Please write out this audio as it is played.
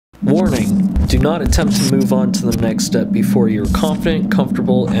Warning, do not attempt to move on to the next step before you're confident,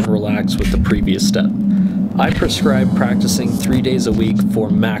 comfortable, and relaxed with the previous step. I prescribe practicing 3 days a week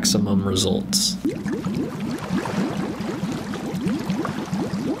for maximum results.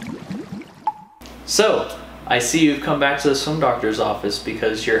 So, I see you've come back to the swim doctor's office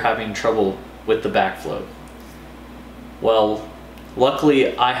because you're having trouble with the backfloat. Well,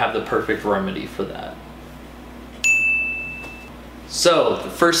 luckily I have the perfect remedy for that. So, the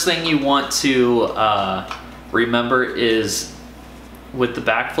first thing you want to remember is with the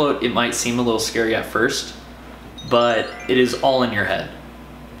backfloat, it might seem a little scary at first, but it is all in your head.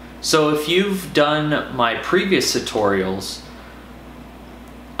 So if you've done my previous tutorials,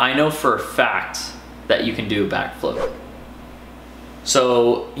 I know for a fact that you can do a backfloat.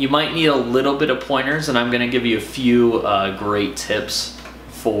 So you might need a little bit of pointers, and I'm gonna give you a few great tips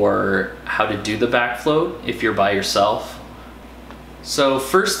for how to do the backfloat if you're by yourself. So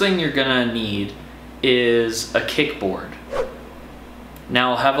first thing you're gonna need is a kickboard.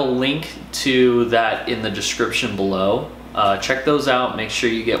 Now I'll have a link to that in the description below. Check those out, make sure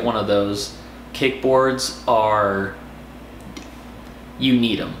you get one of those. Kickboards are, you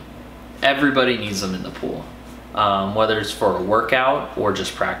need them. Everybody needs them in the pool, whether it's for a workout or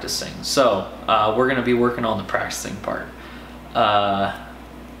just practicing. So we're gonna be working on the practicing part.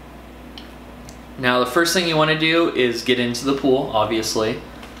 Now the first thing you want to do is get into the pool, obviously,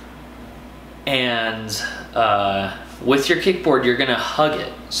 and with your kickboard you're going to hug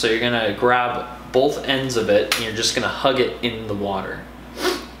it. So you're going to grab both ends of it and you're just going to hug it in the water.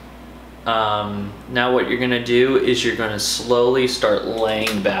 Now what you're going to do is you're going to slowly start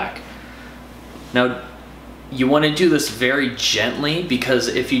laying back. Now you want to do this very gently, because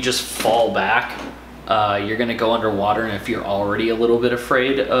if you just fall back, you're going to go underwater, and if you're already a little bit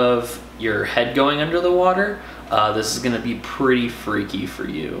afraid of your head going under the water, this is going to be pretty freaky for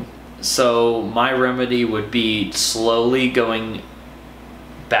you. So my remedy would be slowly going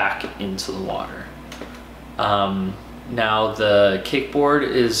back into the water. Now the kickboard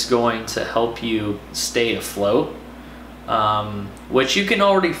is going to help you stay afloat, which you can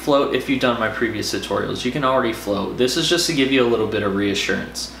already float if you've done my previous tutorials. You can already float. This is just to give you a little bit of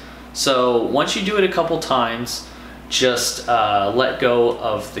reassurance. So once you do it a couple times, just let go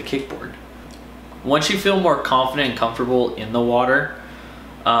of the kickboard. Once you feel more confident and comfortable in the water,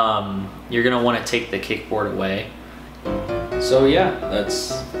 you're gonna want to take the kickboard away. So yeah,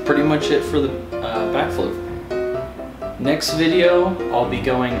 that's pretty much it for the backfloat. Next video, I'll be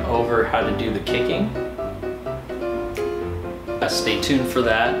going over how to do the kicking. Stay tuned for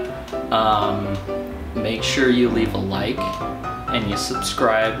that. Make sure you leave a like and you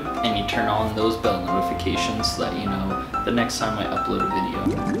subscribe and you turn on those bell notifications so that you know the next time I upload a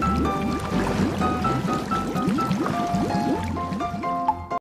video.